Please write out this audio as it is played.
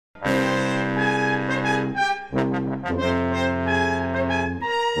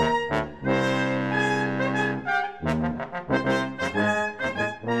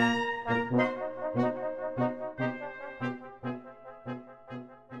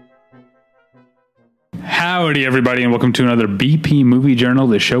Howdy, everybody, and welcome to another BP Movie Journal,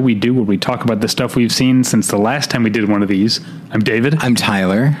 the show we do where we talk about the stuff we've seen since the last time we did one of these. I'm David. I'm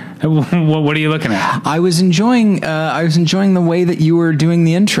Tyler. What are you looking at? I was enjoying the way that you were doing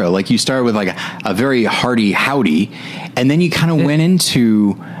the intro. Like you started with like a very hearty howdy, and then you kind of went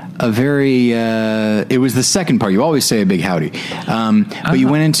into a very. It was the second part. You always say a big howdy, but you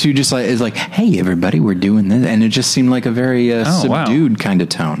went into just like it's like, hey everybody, we're doing this, and it just seemed like a very subdued kind of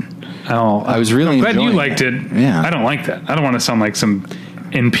tone. Oh, I was really glad you enjoying liked it. Yeah, I don't like that. I don't want to sound like some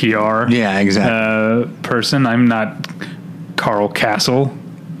NPR person. I'm not Carl Castle.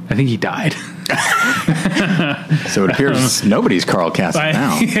 I think he died. So it appears nobody's Carl Castle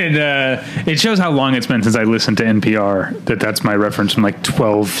now. It shows how long it's been since I listened to NPR. That's my reference from like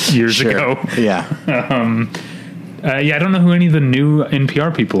 12 years ago. Yeah. I don't know who any of the new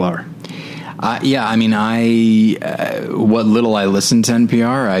NPR people are. I mean, what little I listened to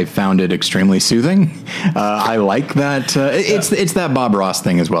NPR, I found it extremely soothing. I like that. It's that Bob Ross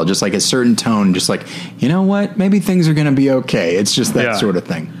thing as well. Just like a certain tone, just like, you know what, maybe things are going to be okay. It's just that sort of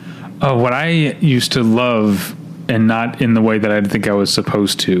thing. Oh, what I used to love, and not in the way that I think I was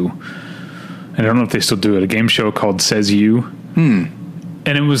supposed to, I don't know if they still do it, a game show called Says You. And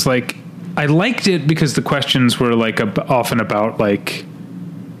it was like, I liked it because the questions were like often about like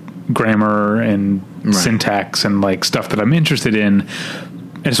grammar and syntax and like stuff that I'm interested in.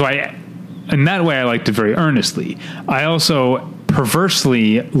 And so in that way, I liked it very earnestly. I also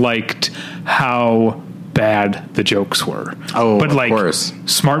perversely liked how bad the jokes were. Oh, but like, of course.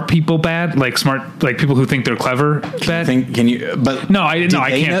 Smart people bad, like people who think they're clever bad. I can't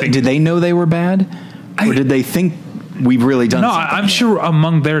think. Did they know they were bad, or did they think we've really done? No, I'm sure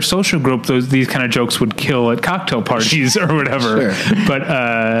among their social group, these kind of jokes would kill at cocktail parties or whatever. Sure. But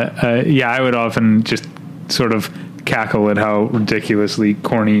I would often just sort of cackle at how ridiculously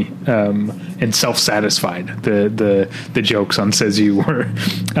corny and self-satisfied the jokes on Says You were.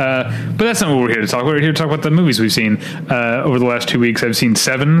 But that's not what we're here to talk about. We're here to talk about the movies we've seen over the last 2 weeks. I've seen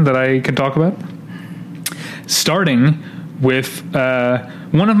 7 that I can talk about. Starting with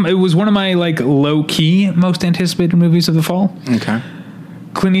it was one of my like low key most anticipated movies of the fall. Okay.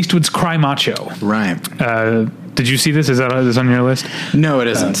 Clint Eastwood's Cry Macho. Right. Did you see this? Is this on your list? No, it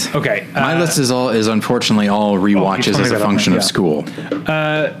isn't. Okay. My list is unfortunately all rewatches as a function of school.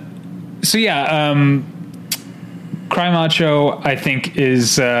 Cry Macho I think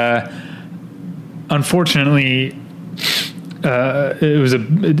is unfortunately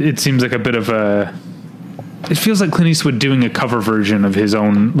it seems like a bit of a. It feels like Clint Eastwood doing a cover version of his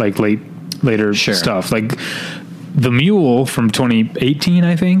own like later stuff. Like The Mule from 2018,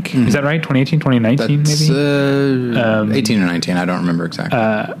 I think. Mm-hmm. Is that right? 2018, 2019 maybe? 18 or 19. I don't remember exactly.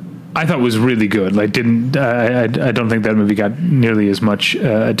 I thought it was really good. Like I don't think that movie got nearly as much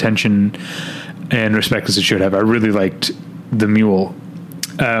attention and respect as it should have. I really liked The Mule.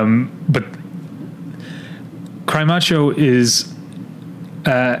 But Cry Macho is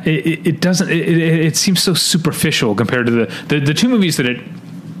it seems so superficial compared to the two movies that it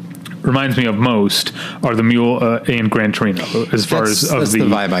reminds me of most are The Mule and Gran Torino, as far as the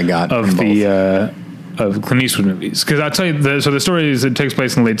vibe I got of of Clint Eastwood movies. Because I'll tell you, the story is it takes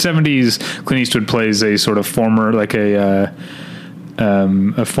place in the late 70s. Clint Eastwood plays a sort of former like a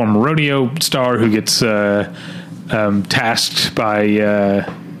former rodeo star who gets tasked by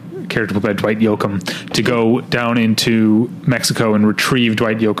character played by Dwight Yoakam to go down into Mexico and retrieve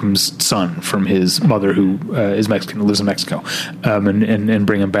Dwight Yoakam's son from his mother, who is Mexican, lives in Mexico, and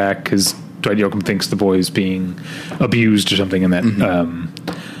bring him back because Dwight Yoakam thinks the boy is being abused or something. In that,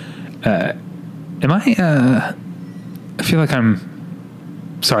 I feel like I'm.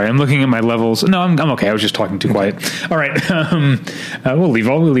 Sorry, I'm looking at my levels. No, I'm okay. I was just talking too quiet. All right, we'll leave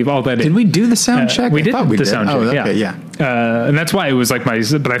all that in. Did we do the sound check? We did the sound check. Oh, okay, yeah. And that's why it was like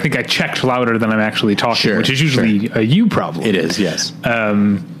but I think I checked louder than I'm actually talking, which is usually a you problem. It is, yes.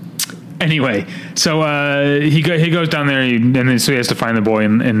 Anyway, so he goes down there, and then so he has to find the boy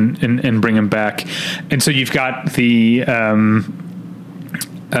and bring him back, and so you've got you've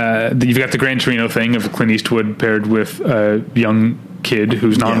got the Gran Torino thing of Clint Eastwood paired with a young kid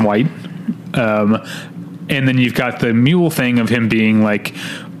who's non-white, and then you've got the Mule thing of him being like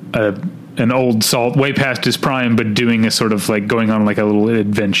an old salt way past his prime, but doing a sort of like going on like a little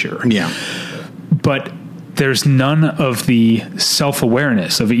adventure. Yeah, but there's none of the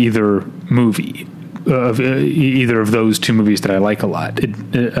self-awareness of either movie, of either of those two movies that I like a lot.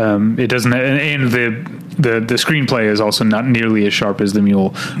 It doesn't, and the screenplay is also not nearly as sharp as The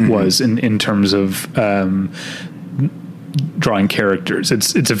Mule was in terms of drawing characters.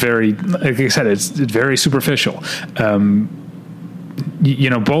 It's a very, like I said, it's very superficial.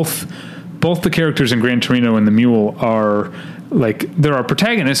 Both both the characters in Gran Torino and The Mule are like, there are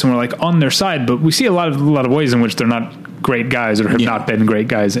protagonists and we're like on their side, but we see a lot of ways in which they're not great guys or have not been great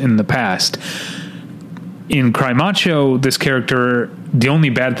guys in the past. In Cry Macho, this character, the only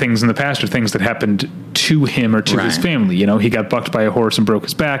bad things in the past are things that happened to him or to his family. You know, he got bucked by a horse and broke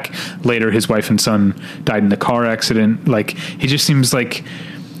his back. Later, his wife and son died in a car accident. Like, he just seems like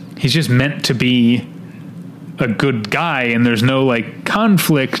he's just meant to be a good guy, and there's no like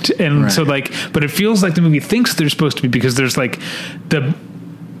conflict. And so like, but it feels like the movie thinks they're supposed to be, because there's like the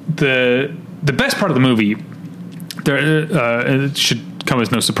best part of the movie. It should come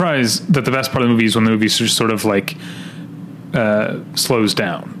as no surprise that the best part of the movie is when the movie sort of like slows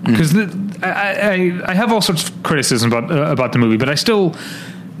down, because I have all sorts of criticism about the movie, but I still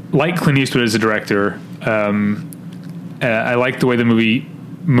like Clint Eastwood as a director. I like the way the movie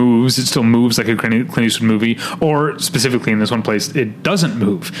moves. It still moves like a Clint Eastwood movie, or specifically in this one place, it doesn't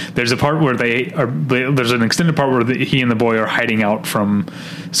move. There's a part where there's an extended part where he and the boy are hiding out from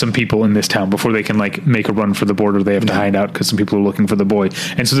some people in this town before they can like make a run for the border. They have to hide out because some people are looking for the boy.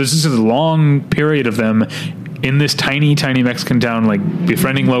 And so there's this long period of them in this tiny Mexican town, like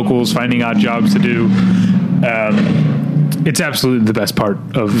befriending locals, finding odd jobs to do. It's absolutely the best part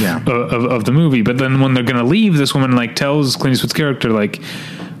of the movie. But then when they're going to leave, this woman like tells Clint Eastwood's character, like,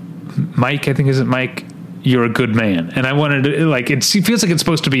 Mike, I think, is it Mike? You're a good man. And I wanted to, like, it feels like it's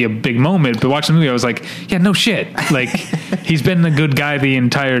supposed to be a big moment, but watching the movie, I was like, yeah, no shit. Like, he's been the good guy the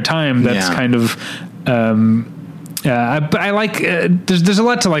entire time. That's kind of, but I like, there's a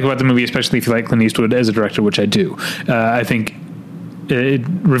lot to like about the movie, especially if you like Clint Eastwood as a director, which I do. I think it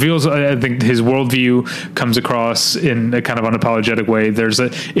reveals, I think his worldview comes across in a kind of unapologetic way.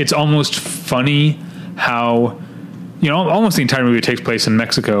 It's almost funny how, you know, almost the entire movie takes place in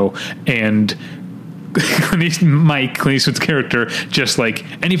Mexico, and Clint Eastwood's character, just like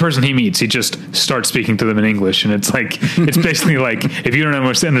any person he meets, he just starts speaking to them in English, and it's like, it's basically like, if you don't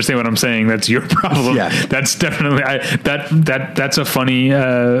understand what I'm saying, that's your problem. That's definitely that's a funny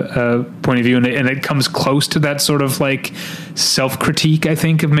point of view, and it comes close to that sort of like self-critique, I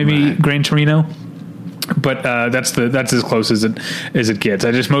think, of maybe Gran Torino, but that's as close as it gets.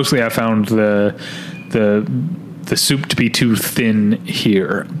 I just mostly I found the soup to be too thin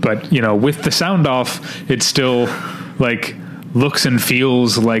here, but you know, with the sound off, it still like looks and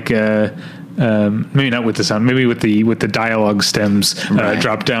feels like maybe not with the sound, maybe with the dialogue stems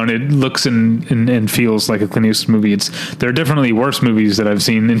drop down, it looks and feels like a Clint Eastwood movie. There are definitely worse movies that I've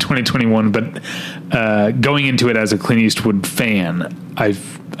seen in 2021, but going into it as a Clint Eastwood fan, I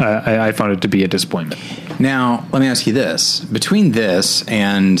found it to be a disappointment. Now, let me ask you this: between this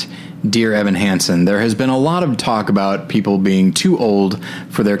and Dear Evan Hansen, there has been a lot of talk about people being too old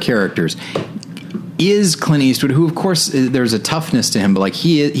for their characters. Is Clint Eastwood, who of course there's a toughness to him, but like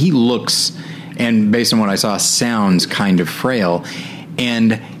he looks, and based on what I saw, sounds kind of frail,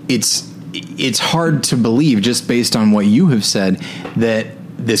 and it's hard to believe, just based on what you have said, that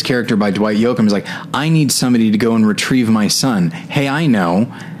this character by Dwight Yoakam is like, I need somebody to go and retrieve my son. Hey, I know.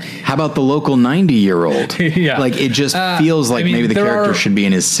 How about the local 90-year-old? Like, it just feels like maybe the character should be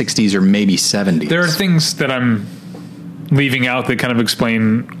in his 60s or maybe 70s. There are things that I'm leaving out that kind of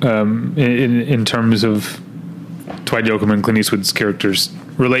explain in terms of Dwight Yoakam and Clint Eastwood's character's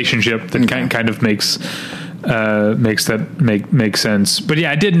relationship that kind of makes sense. But yeah,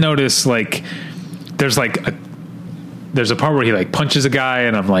 I did notice like there's a part where he like punches a guy,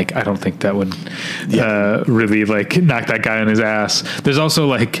 and I'm like, I don't think that would really like knock that guy on his ass. There's also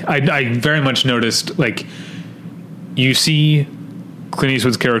like, I very much noticed, like, you see Clint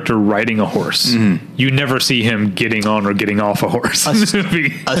Eastwood's character riding a horse. Mm-hmm. You never see him getting on or getting off a horse.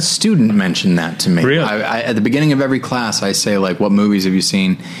 A student mentioned that to me. Really? At the beginning of every class, I say, like, what movies have you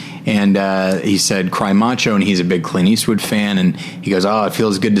seen? And he said Cry Macho, and he's a big Clint Eastwood fan, and he goes, oh, it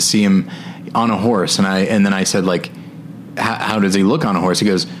feels good to see him on a horse. And then I said, like, how does he look on a horse? He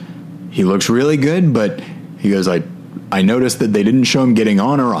goes, he looks really good, but he goes, I noticed that they didn't show him getting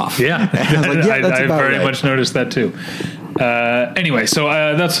on or off. Yeah. I was like, yeah, that's I very much noticed that too. Anyway, so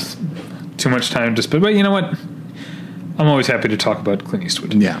that's too much time to spend, but you know what? I'm always happy to talk about Clint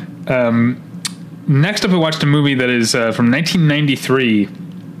Eastwood. Yeah. Next up, I watched a movie that is from 1993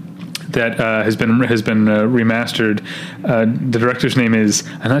 that has been remastered. The director's name is,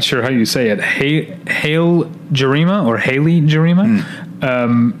 I'm not sure how you say it, Haley Jarima.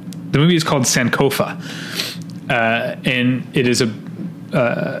 The movie is called Sankofa, and it is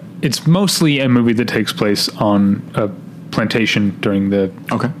it's mostly a movie that takes place on a plantation during the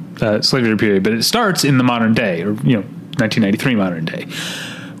slavery period, but it starts in the modern day, or 1993 modern day,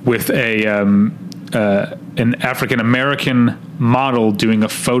 with a an African American model doing a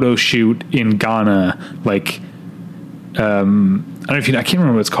photo shoot in Ghana, like I don't know if I can't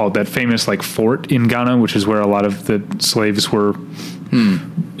remember what it's called, that famous like fort in Ghana, which is where a lot of the slaves were.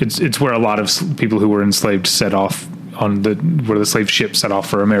 It's where a lot of people who were enslaved set off on where the slave ship set off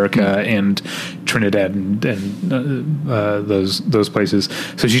for America and Trinidad and those places.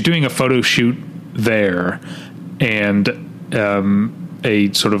 So she's doing a photo shoot there, and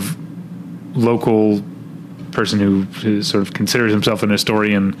a sort of local person who sort of considers himself an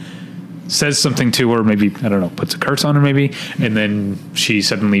historian says something to her, maybe, I don't know, puts a curse on her maybe, and then she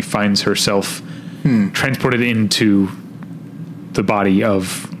suddenly finds herself transported into the body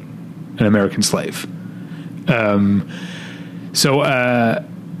of an American slave. So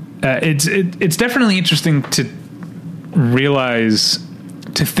it's definitely interesting to realize,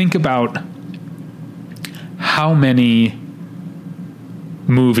 to think about how many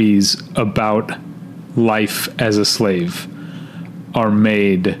movies about life as a slave are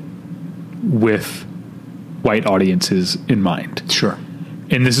made with white audiences in mind. Sure.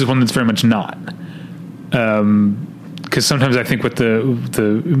 And this is one that's very much not. Because sometimes I think with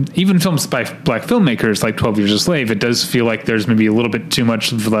the even films by black filmmakers like 12 Years a Slave, it does feel like there's maybe a little bit too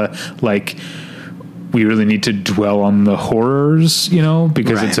much of the, like, we really need to dwell on the horrors, you know,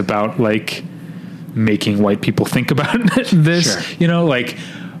 because Right. it's about like making white people think about this, Sure. you know, like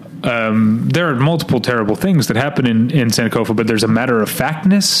there are multiple terrible things that happen in Sankofa, but there's a matter of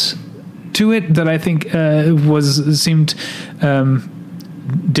factness to it that I think seemed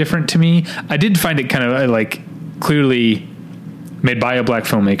different to me. I did find it kind of like clearly made by a black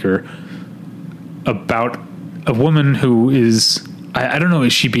filmmaker about a woman who is, I don't know,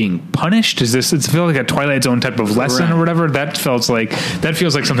 is she being punished? Is this, it feels like a Twilight Zone type of lesson Right. or whatever? That feels like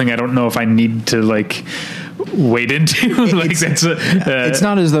something I don't know if I need to like wade into. Like It's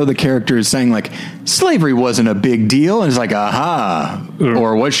not as though the character is saying like slavery wasn't a big deal, and it's like, aha,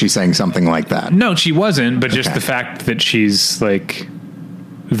 or was she saying something like that? No, she wasn't, but just Okay. the fact that she's like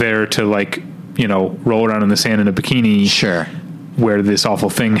there to like, you know, roll around in the sand in a bikini. Sure. Where this awful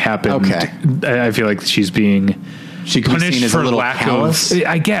thing happened. Okay. I feel like she's being She could be punished seen as for a little lack callous. of,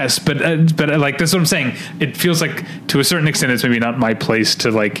 I guess, but like, that's what I'm saying. It feels like to a certain extent, it's maybe not my place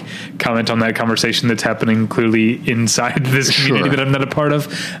to like comment on that conversation that's happening clearly inside this community Sure. that I'm not a part of.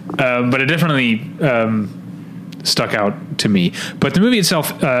 But it definitely stuck out to me. But the movie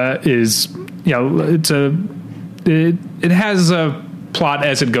itself is, you know, it has a plot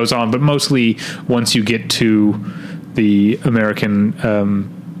as it goes on, but mostly once you get to the American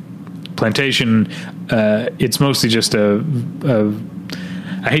plantation, it's mostly just I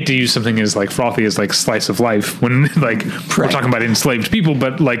hate to use something as like frothy as like slice of life when like we're talking about enslaved people,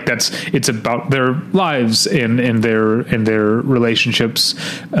 but like it's about their lives and their relationships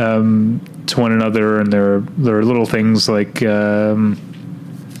to one another, and there are little things like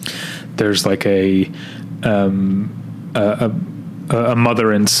there's like a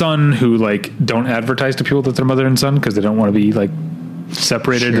mother and son who like don't advertise to people that they're mother and son because they don't want to be like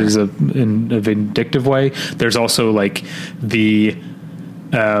separated in a vindictive way. There's also like the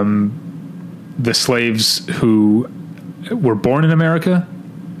slaves who were born in America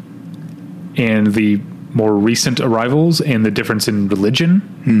and the more recent arrivals, and the difference in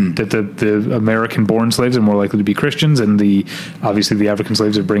religion, that the American born slaves are more likely to be Christians, and obviously the African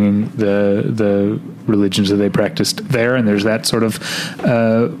slaves are bringing the religions that they practiced there. And there's that sort of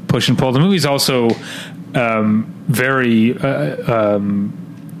push and pull. The movie's also very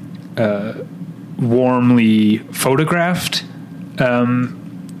warmly photographed,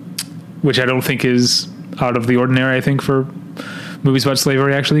 which I don't think is out of the ordinary, I think, for movies about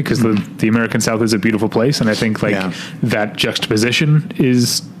slavery, actually, because the American South is a beautiful place, and I think like that juxtaposition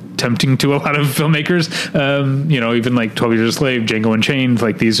is tempting to a lot of filmmakers. You know, even like 12 Years a Slave, Django Unchained,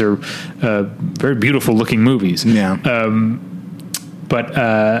 like these are very beautiful looking movies. Yeah. But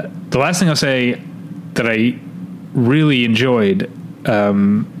the last thing I'll say that I really enjoyed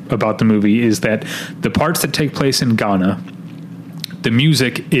about the movie is that the parts that take place in Ghana, the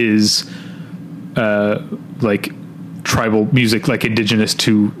music is like tribal music, like indigenous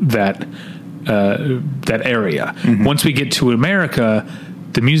to that area. Once we get to America,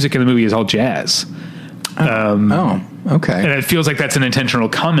 the music in the movie is all jazz. Okay. And it feels like that's an intentional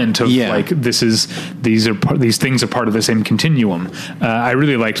comment of like, these things are part of the same continuum. I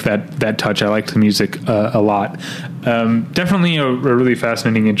really liked that touch. I liked the music a lot. Definitely a really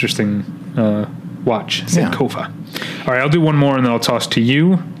fascinating, interesting watch. Sankofa. All right, I'll do one more and then I'll toss to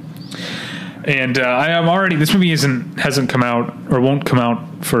you. And I am already, this movie hasn't come out or won't come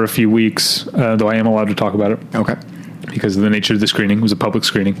out for a few weeks, though I am allowed to talk about it. Okay. because of the nature of the screening. It was a public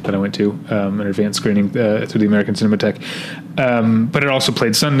screening that I went to, an advanced screening through the American Cinematheque. But it also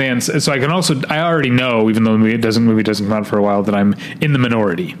played Sundance. So I already know, even though the movie doesn't come out for a while, that I'm in the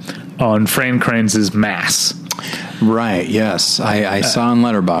minority on Fran Kranz's Mass. Right. Yes. I saw on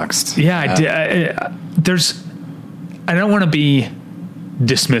Letterboxd. Yeah, I did. I don't want to be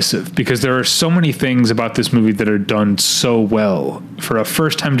dismissive, because there are so many things about this movie that are done so well for a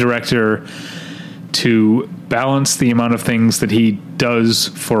first-time director to balance the amount of things that he does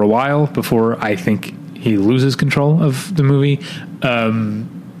for a while before I think he loses control of the movie.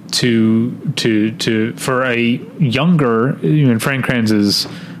 For a younger, Frank Kranz is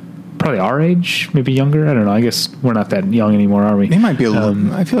probably our age, maybe younger. I don't know. I guess we're not that young anymore, are we? He might be a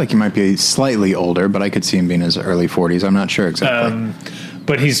little. I feel like he might be slightly older, but I could see him being in his early 40s. I'm not sure exactly.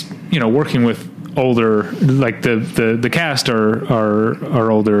 But he's working with older, like the cast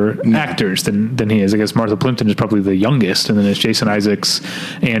are older actors than he is. I guess Martha Plimpton is probably the youngest, and then it's Jason Isaacs,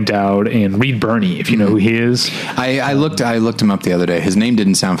 Ann Dowd, and Reed Birney, if you know who he is. I looked him up the other day. His name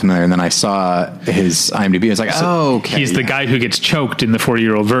didn't sound familiar, and then I saw his IMDb. I was like, okay. He's the guy who gets choked in the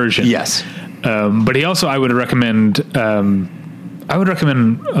 40-year-old version. Yes. But he also, I would recommend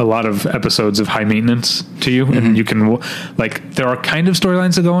a lot of episodes of High Maintenance to you, and you can, like, there are kind of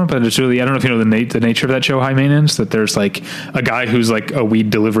storylines that go on, but it's really, I don't know if you know the nature of that show, High Maintenance, that there's like a guy who's like a weed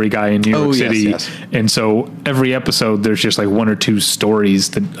delivery guy in New York City. Yes. And so every episode there's just like one or two stories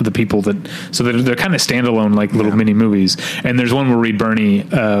that the people so they're kind of standalone, like little mini movies. And there's one where Reed Birney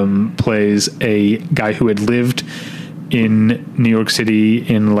plays a guy who had lived in New York City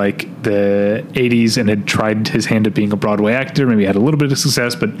in like the 80s and had tried his hand at being a Broadway actor, maybe had a little bit of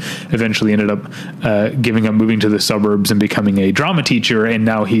success, but eventually ended up giving up, moving to the suburbs and becoming a drama teacher. And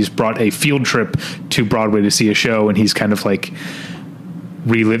now he's brought a field trip to Broadway to see a show, and he's kind of like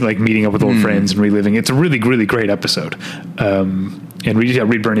meeting up with old friends and reliving. It's a really, really great episode. And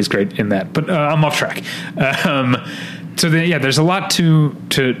Reed Birney's great in that, but I'm off track. So there's a lot to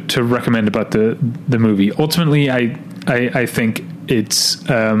recommend about the movie. Ultimately, I think it's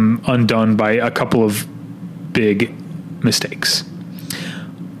undone by a couple of big mistakes.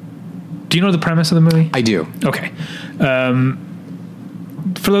 Do you know the premise of the movie? I do. Okay.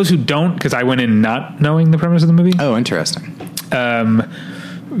 For those who don't, because I went in not knowing the premise of the movie. Oh, interesting.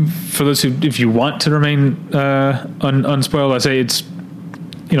 For those who, if you want to remain unspoiled, I say it's,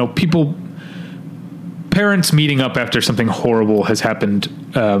 parents meeting up after something horrible has happened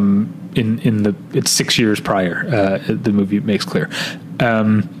it's 6 years prior. The movie makes clear.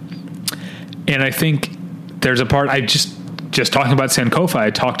 And I think there's a part, I just talking about Sankofa,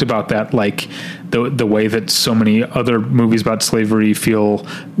 I talked about that, like the way that so many other movies about slavery feel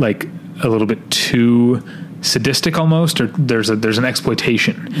like a little bit too sadistic almost, or there's an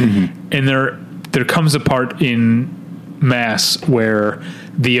exploitation. And there comes a part in Mass where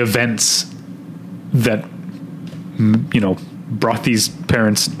the events that brought these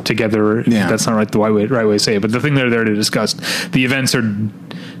parents together, that's not the right way to say it, but the thing they're there to discuss, the events are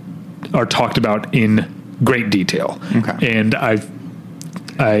talked about in great detail. And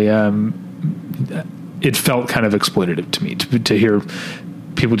it felt kind of exploitative to me to hear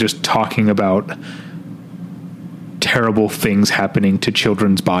people just talking about terrible things happening to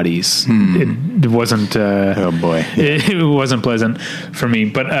children's bodies. It wasn't oh boy, it wasn't pleasant for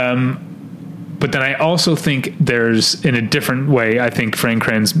me. But then I also think there's, in a different way, I think Frank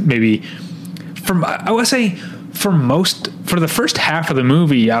Kranz maybe for the first half of the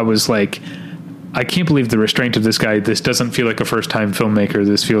movie, I was like, I can't believe the restraint of this guy. This doesn't feel like a first time filmmaker.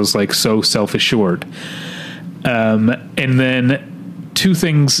 This feels like so self-assured. And then two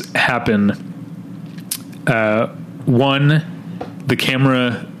things happen. One, the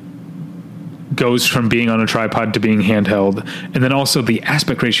camera goes from being on a tripod to being handheld, and then also the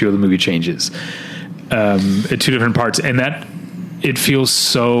aspect ratio of the movie changes at two different parts, and that it feels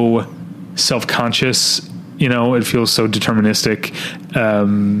so self-conscious. It feels so deterministic.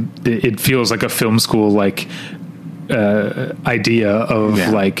 It feels like a film school idea of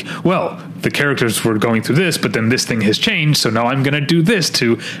the characters were going through this, but then this thing has changed, so now I'm going to do this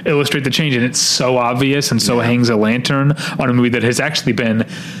to illustrate the change. And it's so obvious and so hangs a lantern on a movie that has actually been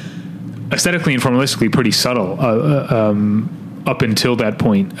aesthetically and formalistically pretty subtle up until that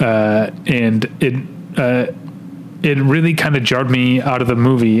point. And it really kind of jarred me out of the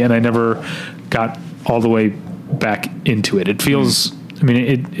movie, and I never got all the way back into it. It feels,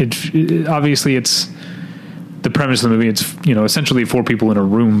 it obviously it's the premise of the movie. It's, essentially four people in a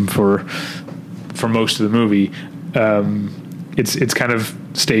room for most of the movie. It's kind of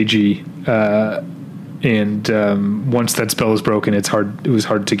stagey. And once that spell is broken, it was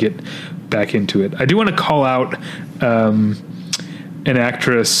hard to get back into it. I do want to call out an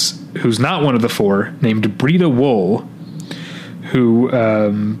actress who's not one of the four named Brita Wool, who,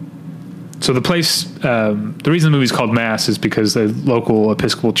 so the place, the reason the movie's called Mass is because the local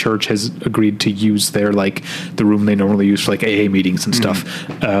Episcopal church has agreed to use their, like, the room they normally use for, like, AA meetings and stuff,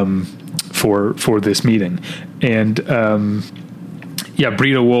 for this meeting. And,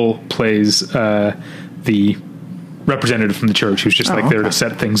 Brita Wool plays, the representative from the church who's just there to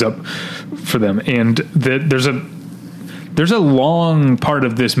set things up for them. And there's a long part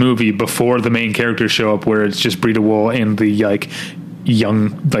of this movie before the main characters show up where it's just Brita Wool and the, like,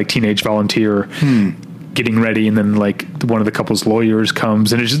 young, like, teenage volunteer getting ready, and then, like, one of the couple's lawyers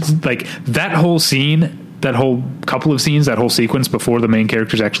comes, and it's just like that whole scene, that whole couple of scenes, that whole sequence before the main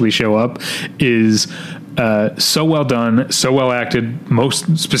characters actually show up is so well done, so well acted,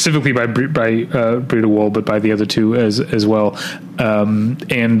 most specifically by Brita Wool, but by the other two as well,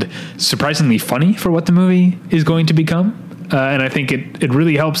 and surprisingly funny for what the movie is going to become. And I think it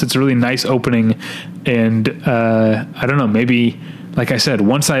really helps. It's a really nice opening, and I don't know, maybe, like I said,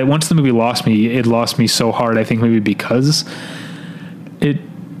 once the movie lost me, it lost me so hard. I think maybe because it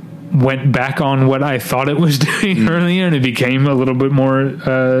went back on what I thought it was doing earlier, and it became a little bit more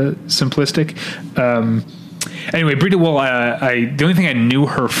simplistic. Anyway, Brita Wool, the only thing I knew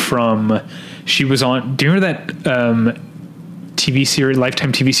her from, she was on, do you remember that TV series,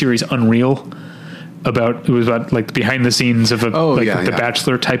 Lifetime TV series Unreal? It was about like behind the scenes of the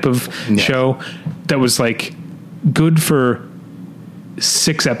Bachelor type of show that was like good for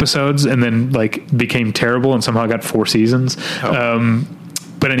 6 episodes and then like became terrible and somehow got 4 seasons.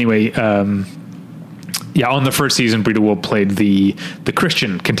 But anyway, on the first season, Brita Wool played the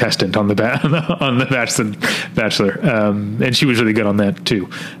Christian contestant on the Bachelor, and she was really good on that too.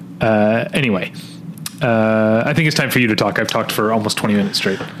 Anyway. I think it's time for you to talk. I've talked for almost 20 minutes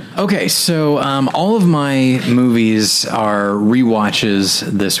straight. Okay, so all of my movies are rewatches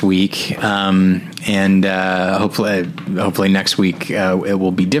this week, and hopefully next week it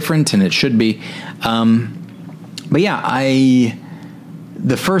will be different, and it should be. But yeah,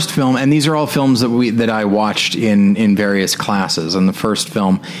 the first film, and these are all films that I watched in various classes, and the first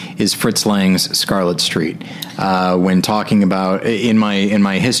film is Fritz Lang's Scarlet Street. When talking about in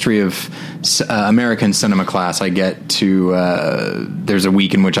my history of American cinema class, I get to there's a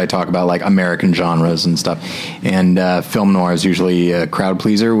week in which I talk about like American genres and stuff, and film noir is usually a crowd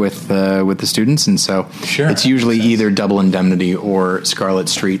pleaser with the students, and so it's usually either Double Indemnity or Scarlet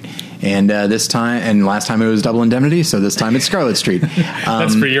Street. And last time it was Double Indemnity, so this time it's Scarlet Street.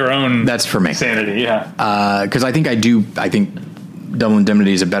 That's for your own. That's for me. Sanity, yeah. Because I think Double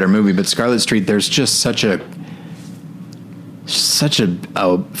Indemnity is a better movie, but Scarlet Street, there's just such a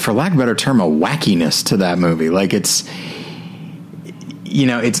for lack of a better term, a wackiness to that movie. Like it's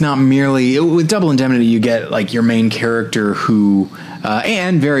not merely with Double Indemnity. You get like your main character who.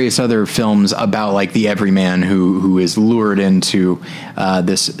 And various other films about like the everyman who is lured into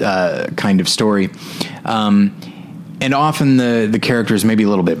this kind of story. And often the character is maybe a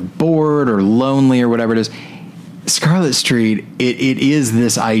little bit bored or lonely or whatever it is. Scarlet Street, it is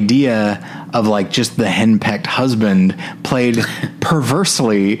this idea of like just the henpecked husband played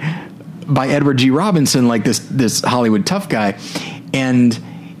perversely by Edward G. Robinson, like this Hollywood tough guy. And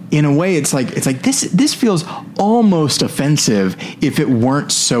in a way, it's like this feels almost offensive if it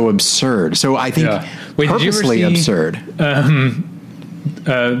weren't so absurd. So I think purposely absurd. The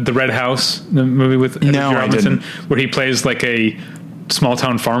Red House, the movie with Edward G. Robinson, where he plays like a small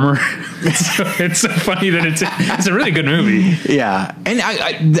town farmer. It's so funny that it's a really good movie. Yeah, and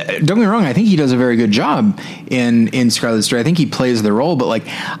I don't get me wrong, I think he does a very good job in Scarlet Street. I think he plays the role, but like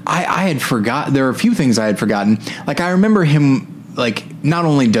I had forgotten. There are a few things I had forgotten. Like I remember him. Like, not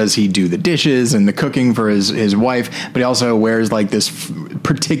only does he do the dishes and the cooking for his wife, but he also wears like this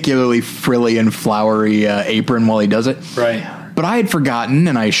particularly frilly and flowery apron while he does it. Right. But I had forgotten,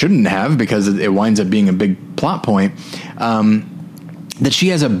 and I shouldn't have because it winds up being a big plot point, that she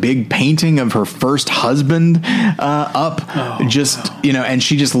has a big painting of her first husband up, and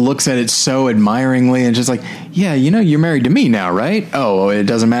she just looks at it so admiringly and just like, yeah, you're married to me now, right? Oh, it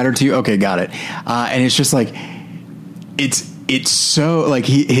doesn't matter to you? Okay, got it. And it's just like, it's so like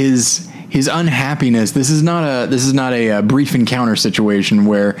his unhappiness. This is not a brief encounter situation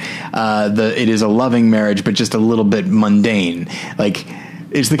where it is a loving marriage, but just a little bit mundane. Like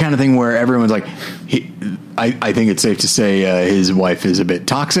it's the kind of thing where everyone's like, I think it's safe to say his wife is a bit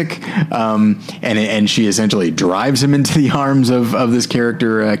toxic, and she essentially drives him into the arms of this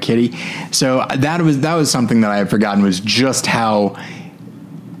character Kitty. So that was something that I had forgotten, was just how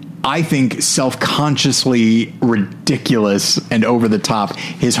I think self-consciously ridiculous and over the top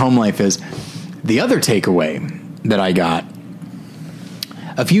his home life is. The other takeaway that I got.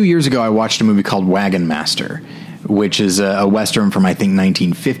 A few years ago, I watched a movie called Wagon Master, which is a Western from, I think,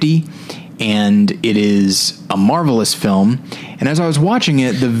 1950. And it is a marvelous film. And as I was watching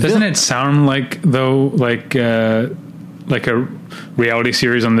it, doesn't it sound like, though, like a reality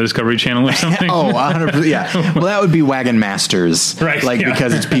series on the Discovery Channel or something? Oh, 100%. Yeah. Well, that would be Wagon Masters. Right. Like, yeah.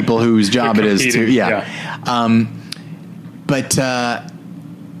 because it's people whose job it is to, yeah. But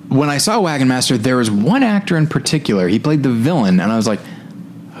when I saw Wagon Master, there was one actor in particular. He played the villain, and I was like,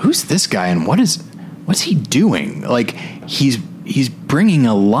 who's this guy, and what's he doing? Like, he's bringing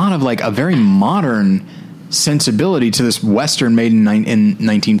a lot of, like, a very modern sensibility to this Western made in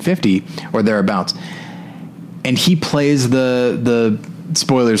 1950 or thereabouts. And he plays the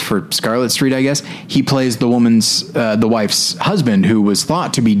spoilers for Scarlet Street, I guess. He plays the wife's husband, who was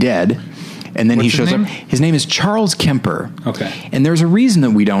thought to be dead. And then he shows up. His name is Charles Kemper. Okay. And there's a reason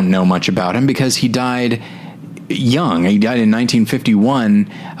that we don't know much about him, because he died young. He died in 1951.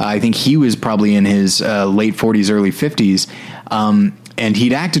 I think he was probably in his late 40s, early 50s. And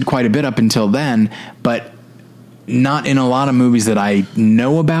he'd acted quite a bit up until then, but not in a lot of movies that I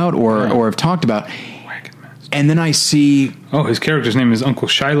know about or have talked about. And then I see... Oh, his character's name is Uncle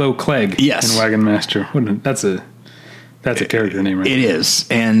Shiloh Clegg. Yes. In Wagon Master. That's a character name, right? It is.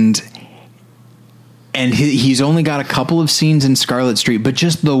 And he's only got a couple of scenes in Scarlet Street, but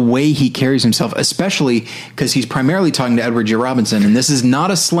just the way he carries himself, especially because he's primarily talking to Edward G. Robinson, and this is not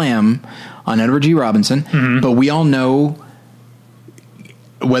a slam on Edward G. Robinson, but we all know,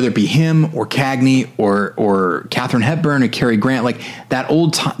 whether it be him or Cagney or Katharine Hepburn or Cary Grant, like that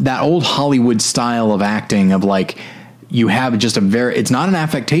old Hollywood style of acting of, like, you have just it's not an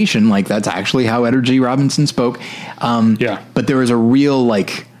affectation, like that's actually how Edward G. Robinson spoke. But there is a real,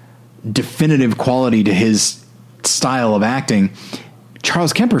 like, definitive quality to his style of acting.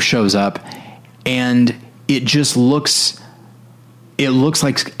 Charles Kemper shows up, and it just looks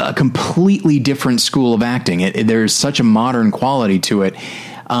like a completely different school of acting. There's such a modern quality to it.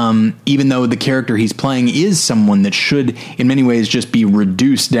 Even though the character he's playing is someone that should, in many ways, just be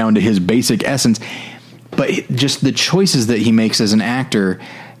reduced down to his basic essence. But just the choices that he makes as an actor,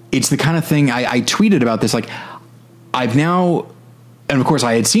 it's the kind of thing I tweeted about this. Like, I've now, and of course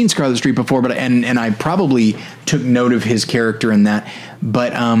I had seen Scarlet Street before, but and I probably took note of his character in that.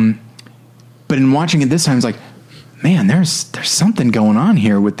 But in watching it this time, it's like, man, there's something going on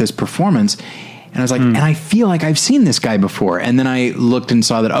here with this performance. And I was like, and I feel like I've seen this guy before. And then I looked and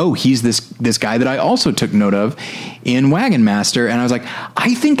saw that, oh, he's this guy that I also took note of in Wagon Master. And I was like,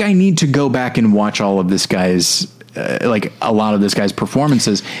 I think I need to go back and watch all of this guy's, like a lot of this guy's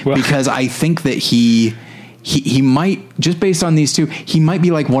performances, because I think that he might, just based on these two, he might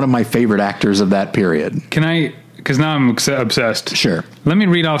be like one of my favorite actors of that period. Because now I'm obsessed. Sure. Let me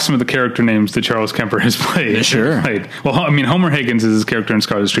read off some of the character names that Charles Kemper has played. Sure. Well, I mean, Homer Higgins is his character in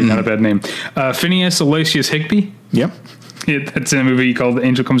Scarlet Street, not a bad name. Phineas Aloysius Higby. Yep. That's in a movie called The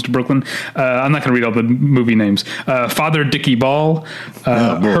Angel Comes to Brooklyn. I'm not going to read all the movie names. Father Dickie Ball.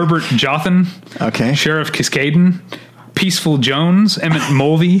 Herbert Jothan. Okay. Sheriff Kiskaden. Peaceful Jones. Emmett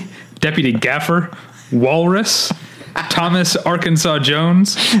Mulvey. Deputy Gaffer. Walrus. Thomas Arkansas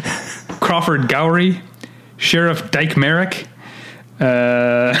Jones. Crawford Gowrie. Sheriff Dyke Merrick,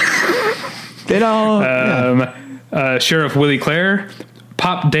 Sheriff Willie Clare,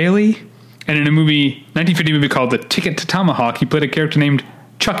 Pop Daly, and in a 1950 movie called The Ticket to Tomahawk, he played a character named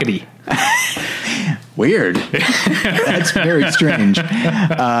Chuckity. Weird. That's very strange.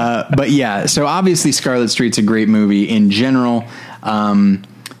 But yeah, so obviously Scarlet Street's a great movie in general.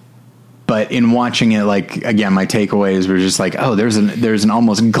 But in watching it, like, again, my takeaways were just like, oh, there's an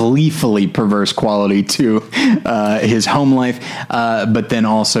almost gleefully perverse quality to his home life. But then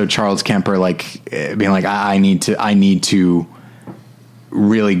also Charles Kemper, like, being like, I need to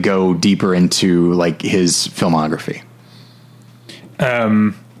really go deeper into, like, his filmography.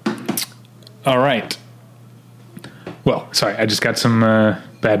 All right. Well, sorry, I just got some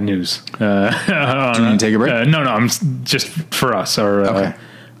bad news. Do you want to take a break? No, I'm just for us,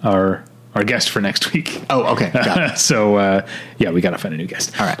 our guest for next week. Oh, okay. Got it. So, yeah, we got to find a new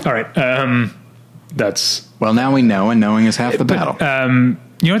guest. All right. That's... Well, now we know, and knowing is half the battle.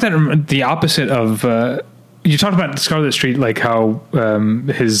 You know what, the opposite of... you talked about Scarlet Street, like how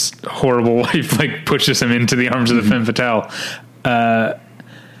his horrible wife, like, pushes him into the arms of the femme fatale.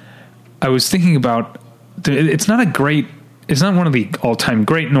 I was thinking about... It's not one of the all-time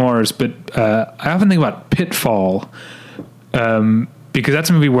great noirs, but I often think about Pitfall, because that's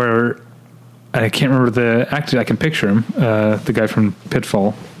a movie where... I can't remember the actor. I can picture him, the guy from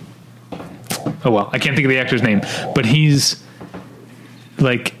Pitfall. Oh, well, I can't think of the actor's name, but he's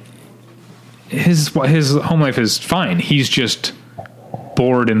like, his home life is fine. He's just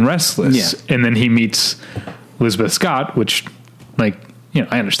bored and restless. Yeah. And then he meets Elizabeth Scott, which, like, you know,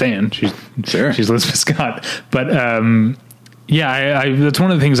 I understand. She's Elizabeth Scott. But, yeah, that's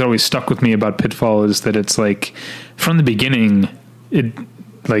one of the things that always stuck with me about Pitfall is that it's like, from the beginning,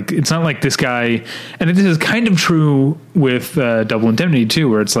 it's not like this guy, and this is kind of true with Double Indemnity too,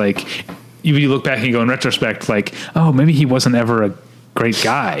 where it's like, you look back and you go in retrospect, like, oh, maybe he wasn't ever a great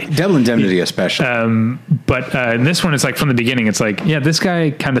guy. Double Indemnity especially. But in this one, it's like from the beginning, it's like, yeah, this guy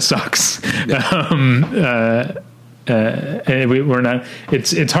kind of sucks. Yeah. We're not.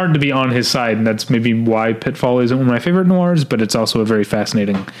 It's hard to be on his side, and that's maybe why Pitfall isn't one of my favorite noirs. But it's also a very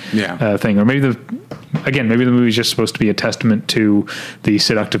fascinating thing. Or maybe the movie is just supposed to be a testament to the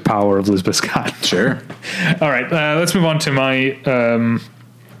seductive power of Elizabeth Scott. Sure. All right, let's move on to my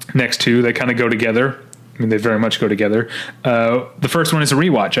next two. They kind of go together. I mean, they very much go together. The first one is a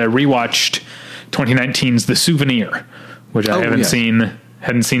rewatch. I rewatched 2019's The Souvenir, which I hadn't seen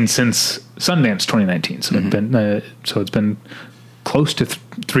since Sundance 2019. So it's been close to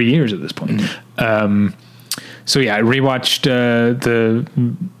 3 years at this point. So yeah, I rewatched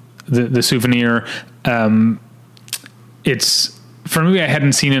the Souvenir. It's, for a movie I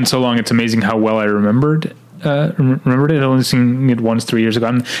hadn't seen in so long, it's amazing how well I remembered it. I'd only seen it once 3 years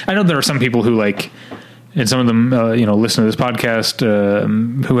ago. I know there are some people who like, and some of them, listen to this podcast,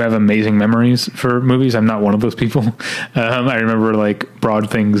 who have amazing memories for movies. I'm not one of those people. I remember like broad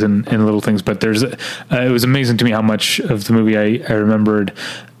things and little things, but it was amazing to me how much of the movie I remembered,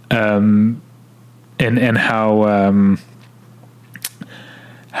 and how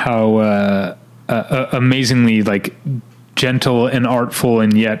amazingly like gentle and artful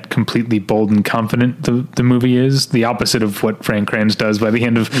and yet completely bold and confident the movie is. The opposite of what Frank Kranz does by the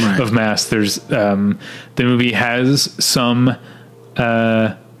end of Mass. There's the movie has some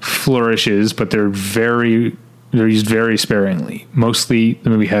flourishes, but they're used very sparingly. Mostly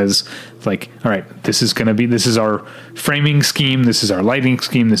the movie has like, all right, this is our framing scheme, this is our lighting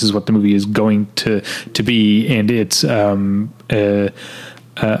scheme, this is what the movie is going to be, and it's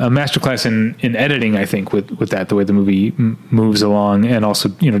a masterclass in editing, I think, with that, the way the movie moves along, and also,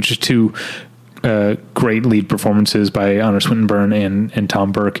 just two great lead performances by Honor Swinton and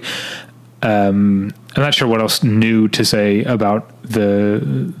Tom Burke. I'm not sure what else new to say about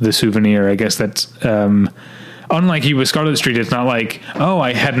the Souvenir. I guess that's unlike you with Scarlet Street. It's not like, oh,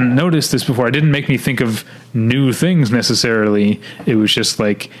 I hadn't noticed this before. It didn't make me think of new things necessarily. It was just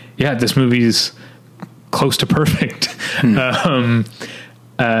like, yeah, this movie's close to perfect. And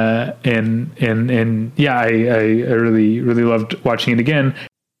yeah, I really, really loved watching it again.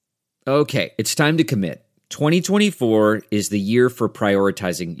 Okay, it's time to commit. 2024 is the year for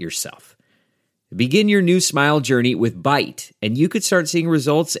prioritizing yourself. Begin your new smile journey with Byte, and you could start seeing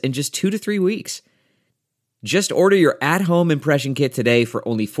results in just 2 to 3 weeks. Just order your at-home impression kit today for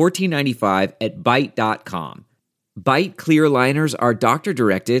only $14.95 at Byte.com. Byte clear liners are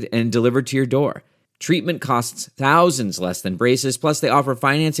doctor-directed and delivered to your door. Treatment costs thousands less than braces, plus they offer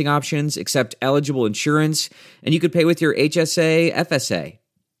financing options, accept eligible insurance, and you could pay with your HSA, FSA.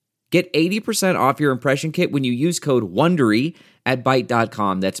 Get 80% off your impression kit when you use code WONDERY at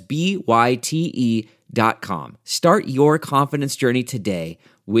Byte.com. That's BYTE.com. Start your confidence journey today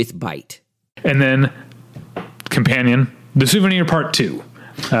with Byte. And then Companion, The Souvenir Part 2.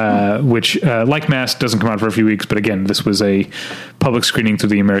 Which, like Mass, doesn't come out for a few weeks, but again, this was a public screening through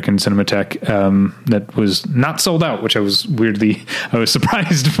the American Cinematheque that was not sold out, which I was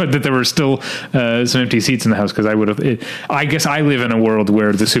surprised, but that there were still some empty seats in the house, because I guess I live in a world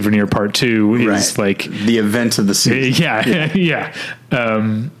where The Souvenir Part 2 is like the event of the season. Yeah.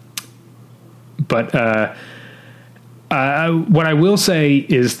 But what I will say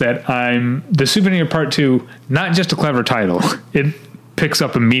is that The Souvenir Part 2, not just a clever title, it picks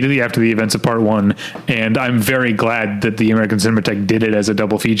up immediately after the events of Part 1, and I'm very glad that the American Cinematheque did it as a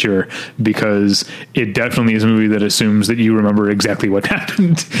double feature, because it definitely is a movie that assumes that you remember exactly what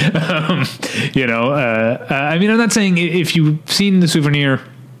happened. I mean, I'm not saying if you've seen The Souvenir,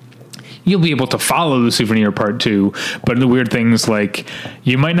 you'll be able to follow The Souvenir Part 2, but the weird things like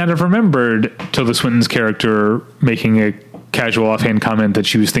you might not have remembered Tilda Swinton's character making a casual offhand comment that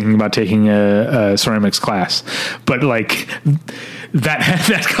she was thinking about taking a ceramics class, but like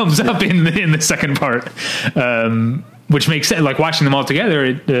that comes up in the second part, which makes sense. Like watching them all together,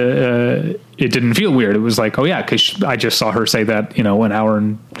 it didn't feel weird. It was like, oh yeah, because I just saw her say that, an hour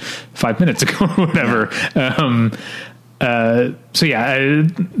and 5 minutes ago or whatever. So yeah,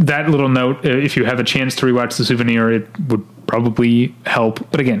 that little note, if you have a chance to rewatch The Souvenir, it would probably help.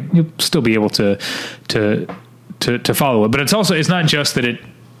 But again, you'll still be able to follow it. But it's not just that it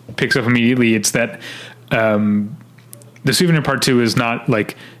picks up immediately, it's that the Souvenir Part 2 is not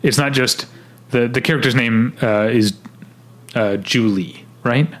like, it's not just the character's name is Julie,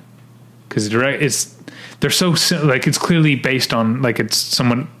 right? Because they're so like, it's clearly based on, like, it's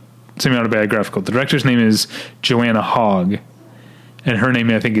somewhat semi-autobiographical. The director's name is Joanna Hogg, and her name,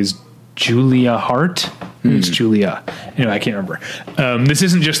 I think, is Julia Hart. It's Julia. Anyway, I can't remember. This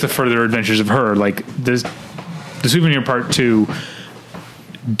isn't just the further adventures of her. Like, the Souvenir Part 2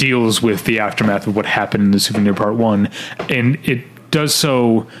 deals with the aftermath of what happened in the Souvenir Part 1, and it does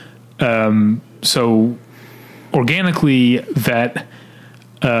so so organically that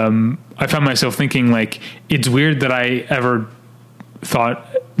I found myself thinking, like, it's weird that I ever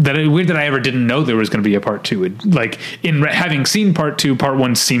didn't know there was going to be a part 2. Like, having seen part 2, part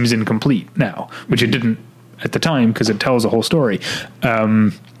 1 seems incomplete now, which it didn't at the time because it tells a whole story.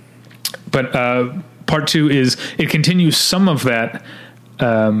 But part 2 it continues some of that,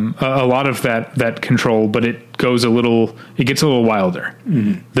 a lot of that control, but it gets a little wilder.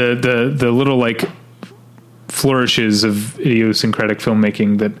 Mm-hmm. The little, like, flourishes of idiosyncratic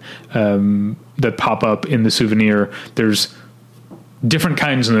filmmaking that pop up in the Souvenir. There's different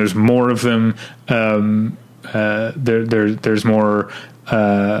kinds, and there's more of them. There's more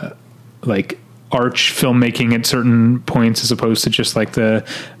like arch filmmaking at certain points, as opposed to just like the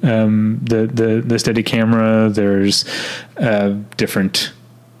steady camera. There's different.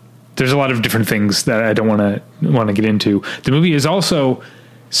 There's a lot of different things that I don't want to get into. The movie is also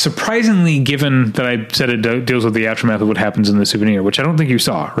surprisingly, given that I said it deals with the aftermath of what happens in the Souvenir, which I don't think you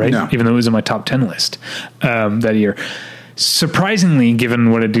saw, right? No. Even though it was in my top 10 list that year. Surprisingly,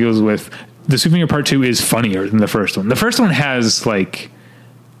 given what it deals with, the Souvenir Part 2 is funnier than the first one. The first one has, like,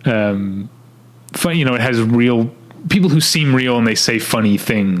 fun, it has real people who seem real and they say funny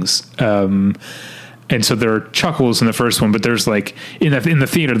things. And so there are chuckles in the first one, but there's, like, in the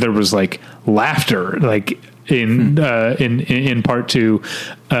theater, there was, like, laughter, like, in part 2,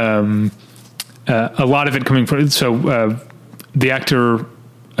 a lot of it coming from, the actor,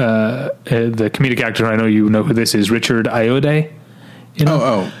 the comedic actor, I know you know who this is, Richard Ayoade.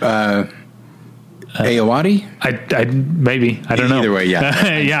 Ayoade? I maybe, I don't know. Either way,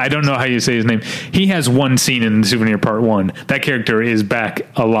 yeah. Yeah, I don't know how you say his name. He has one scene in the Souvenir Part 1. That character is back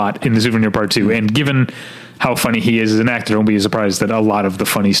a lot in the Souvenir Part 2, and given how funny he is as an actor, don't be surprised that a lot of the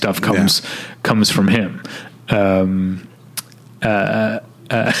funny stuff comes from him. He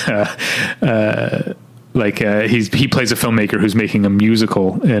plays a filmmaker who's making a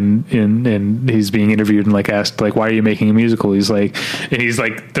musical, and he's being interviewed and, like, asked, like, why are you making a musical? He's like,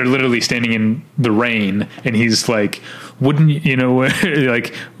 they're literally standing in the rain, and he's like, wouldn't you know,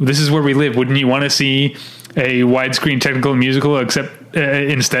 like, this is where we live. Wouldn't you want to see a widescreen technical musical, except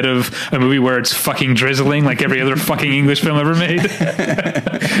instead of a movie where it's fucking drizzling like every other fucking English film ever made?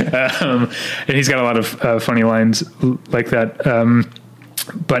 And he's got a lot of funny lines like that. I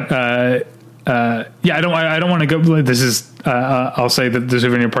don't want to go. This is, I'll say that the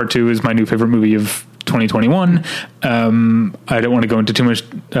Souvenir Part 2 is my new favorite movie of 2021. I don't want to go into too much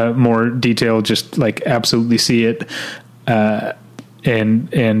more detail. Just, like, absolutely see it. Again,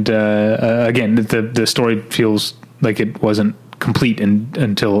 the story feels like it wasn't complete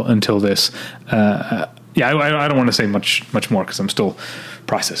until this. I don't want to say much more because I'm still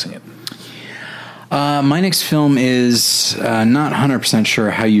processing it. My next film is not 100%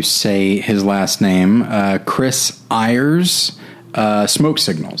 sure how you say his last name. Chris Ayers, Smoke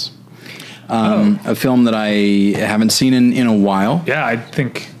Signals. A film that I haven't seen in a while. Yeah, I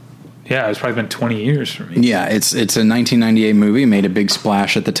think... Yeah, it's probably been 20 years for me. Yeah, it's a 1998 movie, made a big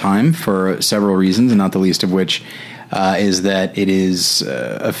splash at the time for several reasons, and not the least of which is that it is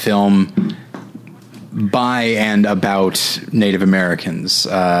a film by and about Native Americans,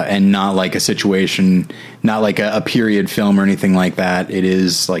 and not like a situation, not like a period film or anything like that. It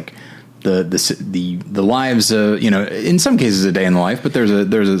is like the lives, in some cases a day in the life, but there's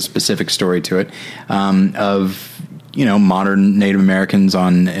a specific story to it, of, modern Native Americans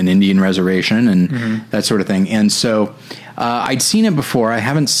on an Indian reservation and that sort of thing. And so I'd seen it before. I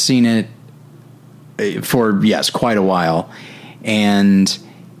haven't seen it for, quite a while. And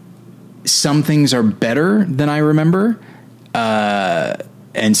some things are better than I remember,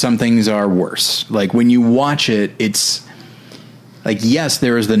 and some things are worse. Like, when you watch it, it's like, yes,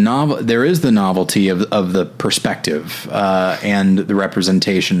 there is the novelty of the perspective and the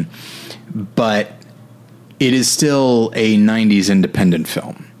representation, but it is still a 90s independent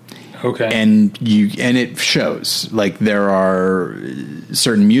film. Okay. And it shows. Like, there are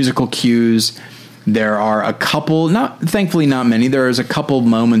certain musical cues. There are a couple, thankfully not many. There is a couple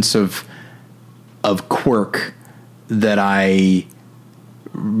moments of quirk that I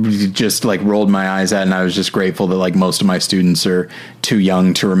just like rolled my eyes at, and I was just grateful that like most of my students are too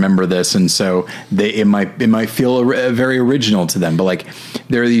young to remember this, and so it might feel very original to them. But like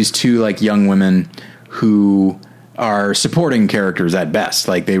there are these two like young women who are supporting characters at best.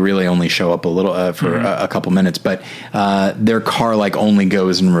 Like they really only show up a little for a couple minutes, but their car like only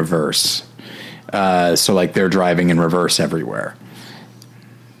goes in reverse. So like they're driving in reverse everywhere.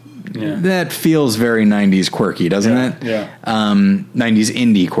 Yeah. That feels very 90s quirky, doesn't it? Yeah. 90s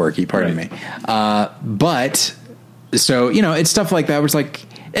indie quirky, pardon me. But so, you know, it's stuff like that was like,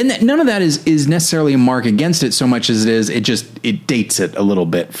 and none of that is necessarily a mark against it so much as it dates it a little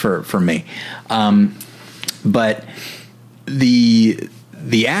bit for me. But the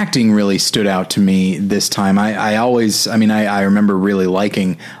acting really stood out to me this time. I remember really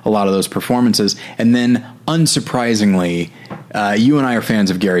liking a lot of those performances. And then unsurprisingly, you and I are fans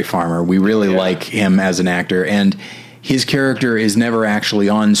of Gary Farmer. We really like him as an actor, and his character is never actually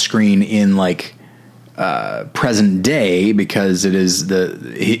on screen in like present day, because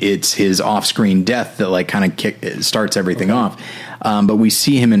it's his off-screen death that like kind of starts everything off. But we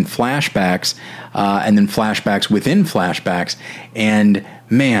see him in flashbacks, and then flashbacks within flashbacks, and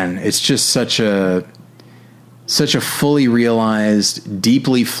man, it's just such a fully realized,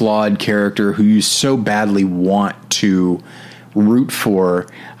 deeply flawed character who you so badly want to root for,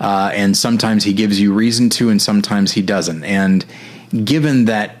 and sometimes he gives you reason to, and sometimes he doesn't. And given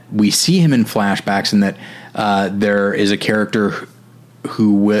that we see him in flashbacks, and that there is a character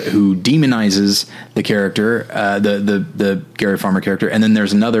who demonizes the character, the Gary Farmer character, and then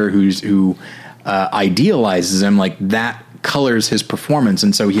there's another who idealizes him, like that colors his performance,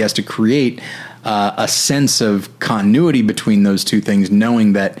 and so he has to create a sense of continuity between those two things,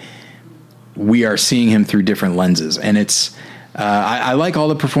 knowing that we are seeing him through different lenses. And it's I like all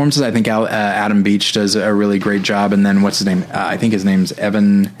the performances. I think Adam Beach does a really great job, and then what's his name? I think his name's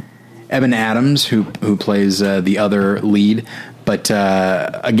Evan Adams, who plays the other lead. But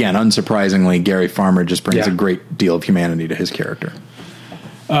again, unsurprisingly, Gary Farmer just brings a great deal of humanity to his character.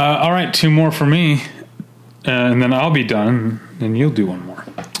 All right, two more for me, and then I'll be done, and you'll do one more.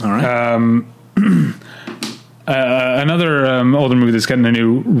 All right. Another older movie that's gotten a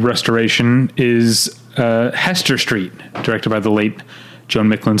new restoration is Hester Street, directed by the late Joan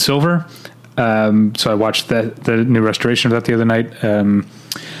Micklin Silver. So I watched the new restoration of that the other night,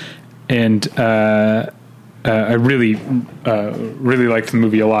 and I really liked the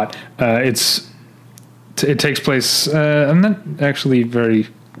movie a lot. It takes place. I'm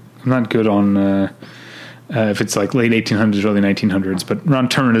not good on if it's like late 1800s, early 1900s, but around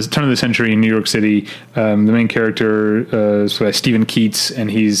turn of the century in New York City. The main character is Stephen Keats,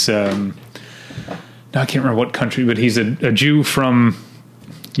 and he's I can't remember what country, but he's a Jew from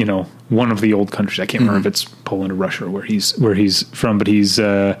one of the old countries. I can't remember if it's Poland or Russia or where he's from, but he's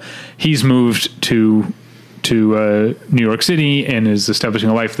moved to New York City and is establishing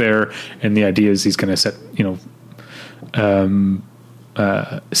a life there. And the idea is he's going to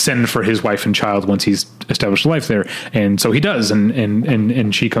send for his wife and child once he's established a life there. And so he does.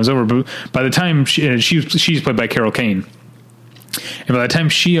 And she comes over, but by the time she's played by Carol Kane. And by the time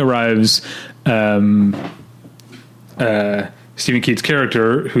she arrives, Stephen Keats'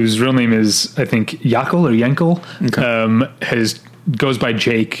 character, whose real name is, I think, Yakel or Yankel, okay. Goes by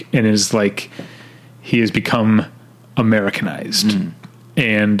Jake, and is like, he has become Americanized.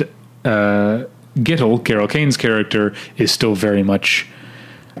 And Gittel, Carol Kane's character, is still very much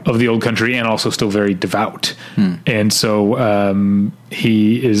of the old country and also still very devout. And so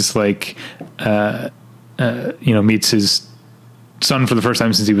he is like, meets his son for the first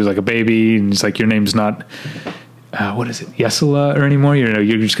time since he was like a baby, and he's like, your name's not what is it, Yesela or anymore,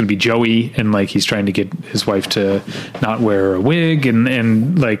 you're just gonna be Joey. And like he's trying to get his wife to not wear a wig,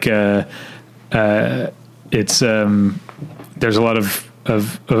 and like it's there's a lot of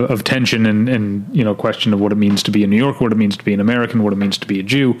tension and question of what it means to be a New Yorker, what it means to be an American, what it means to be a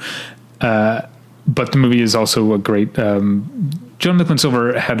Jew. But the movie is also a great Joan Micklin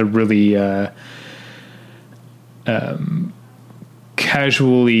Silver had a really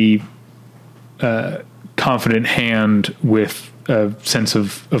casually confident hand with a sense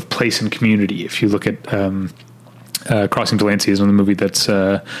of place and community. If you look at Crossing Delancey, is another movie that's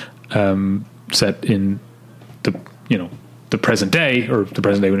set in the present day, or the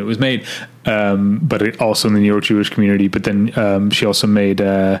present day when it was made, but it also in the New York Jewish community. But then she also made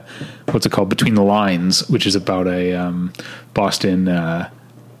what's it called, Between the Lines, which is about a Boston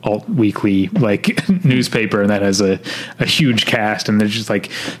alt weekly like newspaper, and that has a huge cast, and there's just like,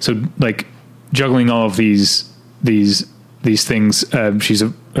 so like juggling all of these things. She's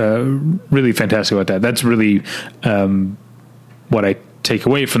really fantastic about that. That's really what I take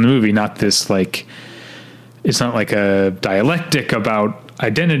away from the movie. Not this like, it's not like a dialectic about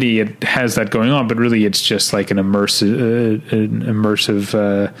identity. It has that going on, but really it's just like an immersive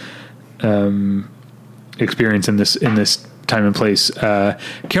experience in this time and place.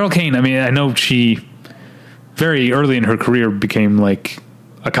 Carol Kane, I mean, I know she very early in her career became like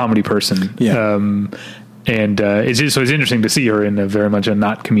a comedy person. Yeah. It's interesting to see her in a very much a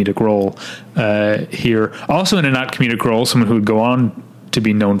not comedic role here. Also in a not comedic role, someone who would go on to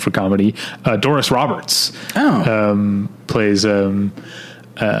be known for comedy, Doris Roberts. Plays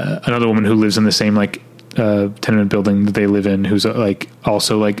another woman who lives in the same like tenement building that they live in, who's like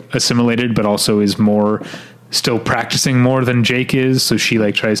also like assimilated, but also is more still practicing more than Jake is. So she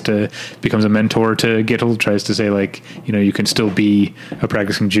like becomes a mentor to Gittel, tries to say like, you know, you can still be a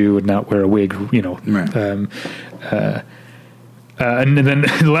practicing Jew and not wear a wig, you know. Right. And then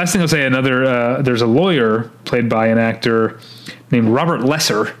the last thing I'll say, there's a lawyer played by an actor named Robert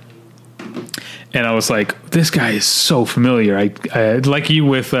Lesser. And I was like, this guy is so familiar. I like you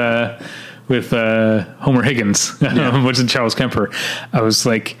with Homer Higgins, which is Charles Kemper. I was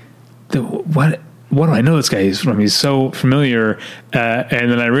like, what do I know this guy from? He's so familiar.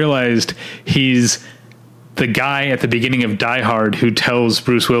 And then I realized he's the guy at the beginning of Die Hard who tells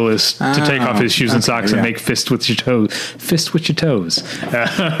Bruce Willis to take off his shoes and socks and make fist with your toes.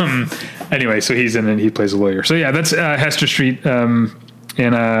 Anyway, so he's in it. He plays a lawyer. So yeah, that's Hester Street. And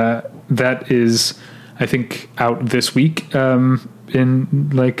that is, I think, out this week in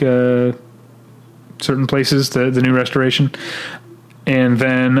like certain places, the new restoration. And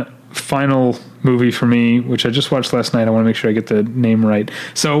then final movie for me, which I just watched last night. I want to make sure I get the name right.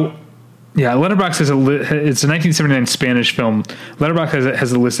 So yeah, Letterboxd it's a 1979 Spanish film. Letterboxd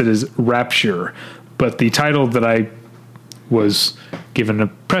has it listed as Rapture, but the title that I was given a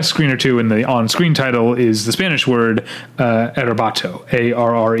press screen or two, and the on-screen title is the Spanish word Arrebato,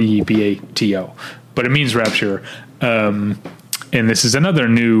 Arrebato, but it means rapture. And this is another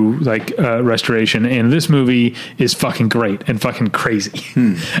new like restoration, and this movie is fucking great and fucking crazy.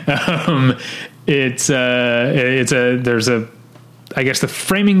 I guess the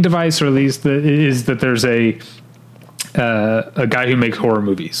framing device, or at least is that there's a guy who makes horror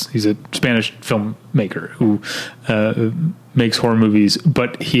movies. He's a Spanish filmmaker who makes horror movies,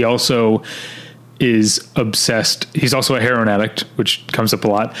 but he also is obsessed. He's also a heroin addict, which comes up a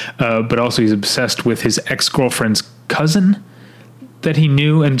lot, but also he's obsessed with his ex-girlfriend's cousin that he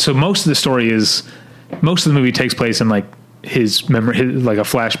knew. And so most of the movie takes place in like his memory, like a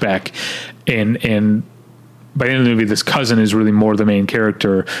flashback. And by the end of the movie, this cousin is really more the main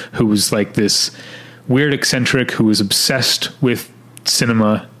character, who was like this weird eccentric who was obsessed with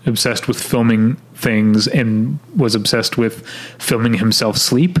cinema, obsessed with filming things, and was obsessed with filming himself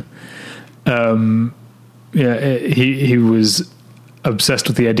sleep. He was obsessed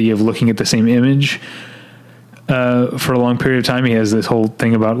with the idea of looking at the same image for a long period of time. He has this whole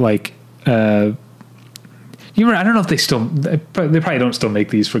thing about like, I don't know if they probably don't still make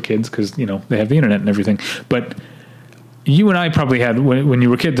these for kids, because, you know, they have the internet and everything. But you and I probably had, when you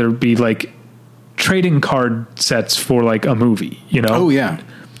were a kid, there'd be like trading card sets for like a movie, you know? Oh yeah.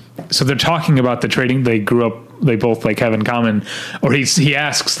 So they're talking about the trading they grew up, they both like have in common. Or he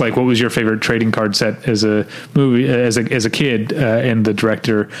asks like, what was your favorite trading card set as a movie, as a kid? And the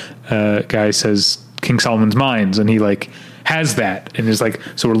director guy says King Solomon's Mines, and he like has that, and is like,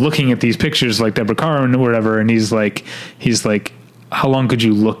 so we're looking at these pictures like Deborah Carr and whatever, and he's like, how long could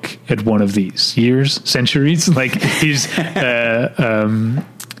you look at one of these? Years, centuries? Like he's and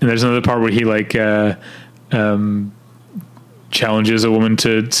there's another part where he like challenges a woman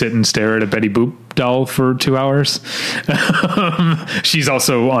to sit and stare at a Betty Boop doll for 2 hours. She's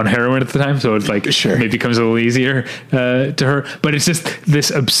also on heroin at the time, so it's like maybe becomes a little easier to her. But it's just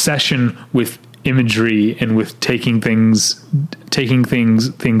this obsession with imagery and with taking things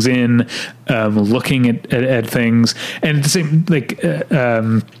in, looking at things, and at the same like.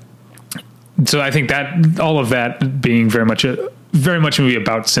 So I think that all of that being very much a movie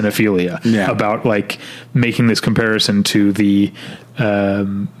about cinephilia, about like making this comparison to the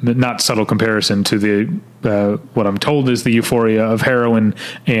not subtle comparison to the what I'm told is the euphoria of heroin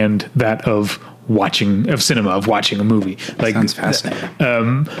and that of watching a movie. Like, sounds fascinating.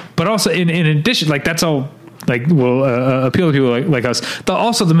 But also in addition, like that's all like will appeal to people like us.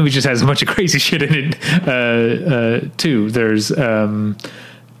 Also, the movie just has a bunch of crazy shit in it too. There's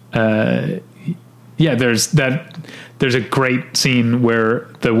there's a great scene where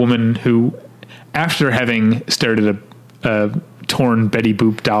the woman who, after having stared at a popcorn Betty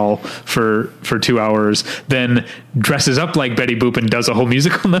Boop doll for 2 hours, then dresses up like Betty Boop and does a whole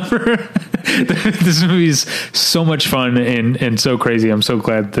musical number. This movie's so much fun and so crazy. I'm so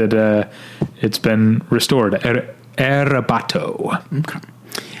glad that it's been restored. Erebato. Okay.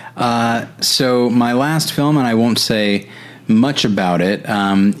 So my last film, and I won't say much about it,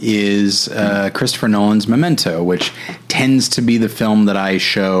 is Christopher Nolan's Memento, which tends to be the film that I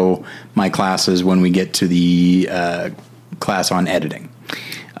show my classes when we get to the class on editing.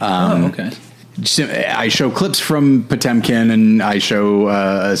 Okay. I show clips from Potemkin, and I show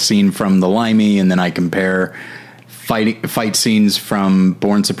a scene from The Limey, and then I compare fight scenes from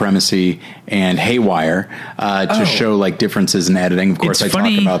Bourne Supremacy and Haywire to show like differences in editing. Of course, It's I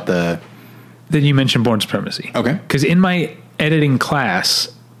funny talk about the. Then you mentioned Bourne Supremacy. Okay. Because in my editing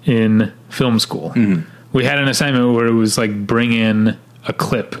class in film school, we had an assignment where it was like bring in a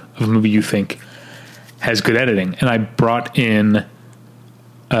clip of a movie you think has good editing. And I brought in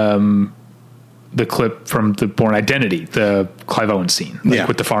the clip from the Bourne Identity, the Clive Owen scene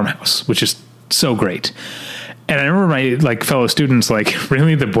with the farmhouse, which is so great. And I remember my like fellow students like,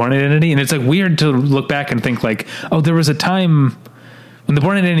 really, the Bourne Identity? And it's like weird to look back and think like, oh, there was a time when the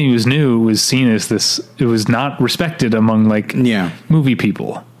Bourne Identity was new, it was seen as this, it was not respected among like movie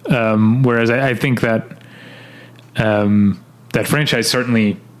people. Whereas I think that that franchise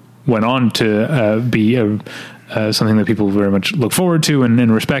certainly went on to be something that people very much look forward to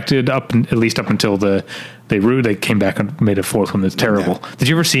and respected at least up until they came back and made a fourth one that's terrible. Yeah. Did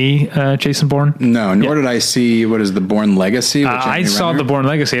you ever see Jason Bourne? No, nor did I see, what is the Bourne Legacy? I saw the Bourne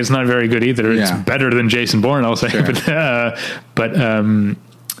Legacy. It's not very good either. It's better than Jason Bourne, I'll say. Sure. But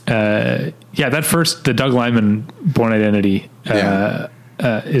that first, the Doug Liman Bourne Identity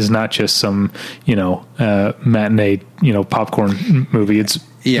is not just some, matinee, popcorn movie. It's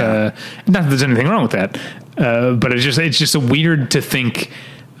not that there's anything wrong with that. But it's just weird to think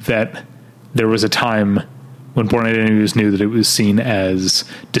that there was a time when Bourne Identity was new that it was seen as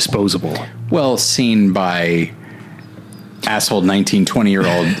disposable. Well, seen by asshole 19,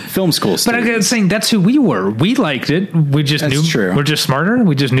 20-year-old film school students. But I'm saying that's who we were. We liked it. We just knew. True. We're just smarter.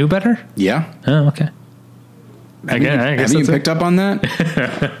 We just knew better. Yeah. Oh, okay. I guess you picked up on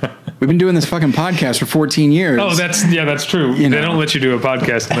that? We've been doing this fucking podcast for 14 years. Oh, that's true. They don't let you do a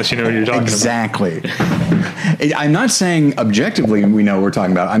podcast unless you know what you're talking about. I'm not saying objectively we know what we're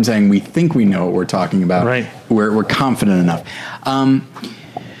talking about. I'm saying we think we know what we're talking about. Right. We're confident enough.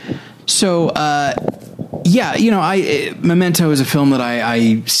 Memento is a film that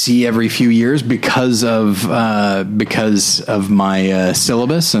I see every few years because of my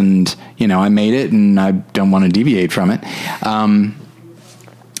syllabus, and I made it, and I don't want to deviate from it.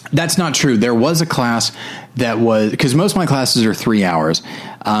 That's not true. There was a class that was, because most of my classes are 3 hours,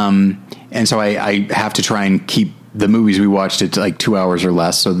 and so I have to try and keep the movies we watched at like 2 hours or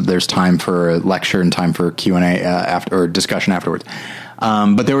less, so that there's time for a lecture and time for Q&A or discussion afterwards.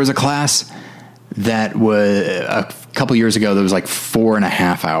 But there was a class that was a couple years ago that was like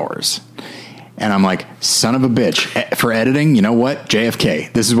 4.5 hours. And I'm like, son of a bitch, for editing, you know what?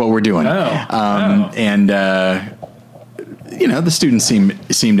 JFK, this is what we're doing. And, the students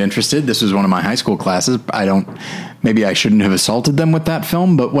seemed interested. This was one of my high school classes. Maybe I shouldn't have assaulted them with that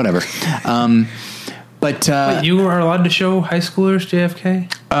film, but whatever. But you were allowed to show high schoolers JFK?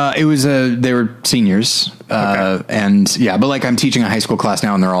 It was they were seniors, and but like I'm teaching a high school class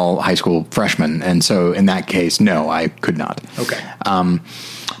now, and they're all high school freshmen, and so in that case, no, I could not. Okay.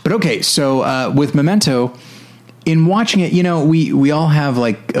 But okay, so with Memento, in watching it, we all have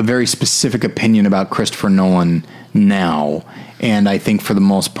like a very specific opinion about Christopher Nolan now, and I think for the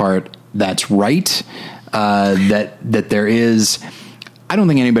most part that's right. That there is. I don't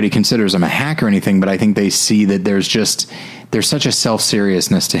think anybody considers him a hack or anything, but I think they see that there's such a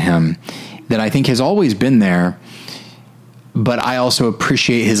self-seriousness to him that I think has always been there. But I also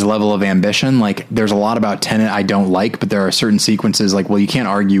appreciate his level of ambition. Like, there's a lot about Tenet I don't like, but there are certain sequences like, well, you can't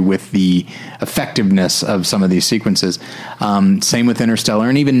argue with the effectiveness of some of these sequences. Same with Interstellar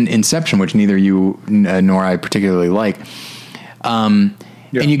and even Inception, which neither you nor I particularly like.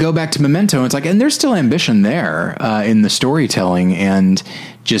 And you go back to Memento, and it's like, and there's still ambition there in the storytelling and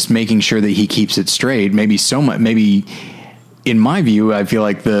just making sure that he keeps it straight. Maybe in my view, I feel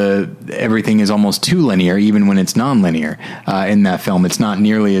like everything is almost too linear, even when it's non-linear in that film. It's not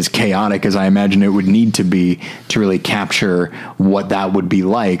nearly as chaotic as I imagine it would need to be to really capture what that would be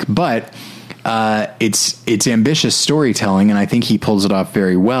like. But it's ambitious storytelling, and I think he pulls it off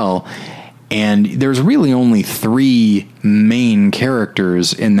very well. And there's really only 3 main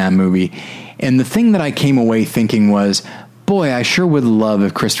characters in that movie. And the thing that I came away thinking was, boy, I sure would love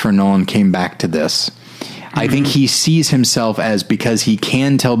if Christopher Nolan came back to this. I think he sees himself as, because he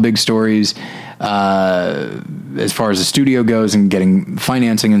can tell big stories, as far as the studio goes and getting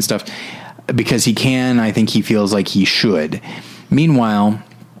financing and stuff, because he can, I think he feels like he should. Meanwhile,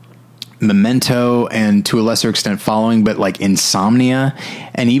 Memento, and to a lesser extent Following, but like Insomnia,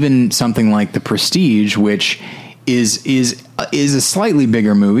 and even something like The Prestige, which is a slightly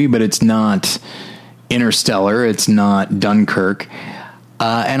bigger movie, but it's not Interstellar, it's not Dunkirk,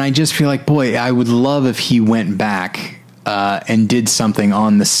 and I just feel like, boy, I would love if he went back and did something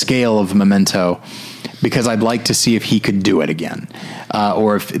on the scale of Memento, because I'd like to see if he could do it again,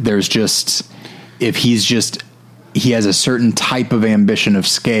 or if he has a certain type of ambition of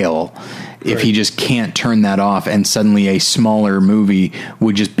scale. If he just can't turn that off, and suddenly a smaller movie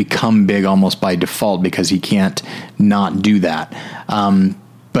would just become big almost by default because he can't not do that.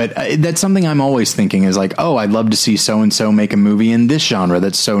 But that's something I'm always thinking is like, oh, I'd love to see so-and-so make a movie in this genre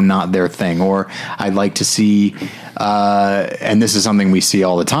that's so not their thing. Or I'd like to see, and this is something we see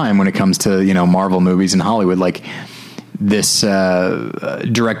all the time when it comes to, Marvel movies in Hollywood, like this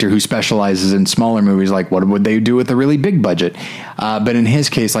director who specializes in smaller movies, like what would they do with a really big budget? But in his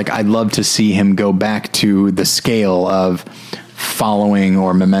case, like I'd love to see him go back to the scale of Following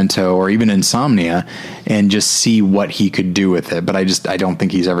or Memento or even Insomnia and just see what he could do with it. But I don't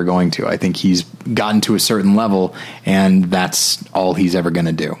think he's ever going to. I think he's gotten to a certain level and that's all he's ever going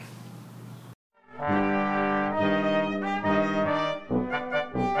to do.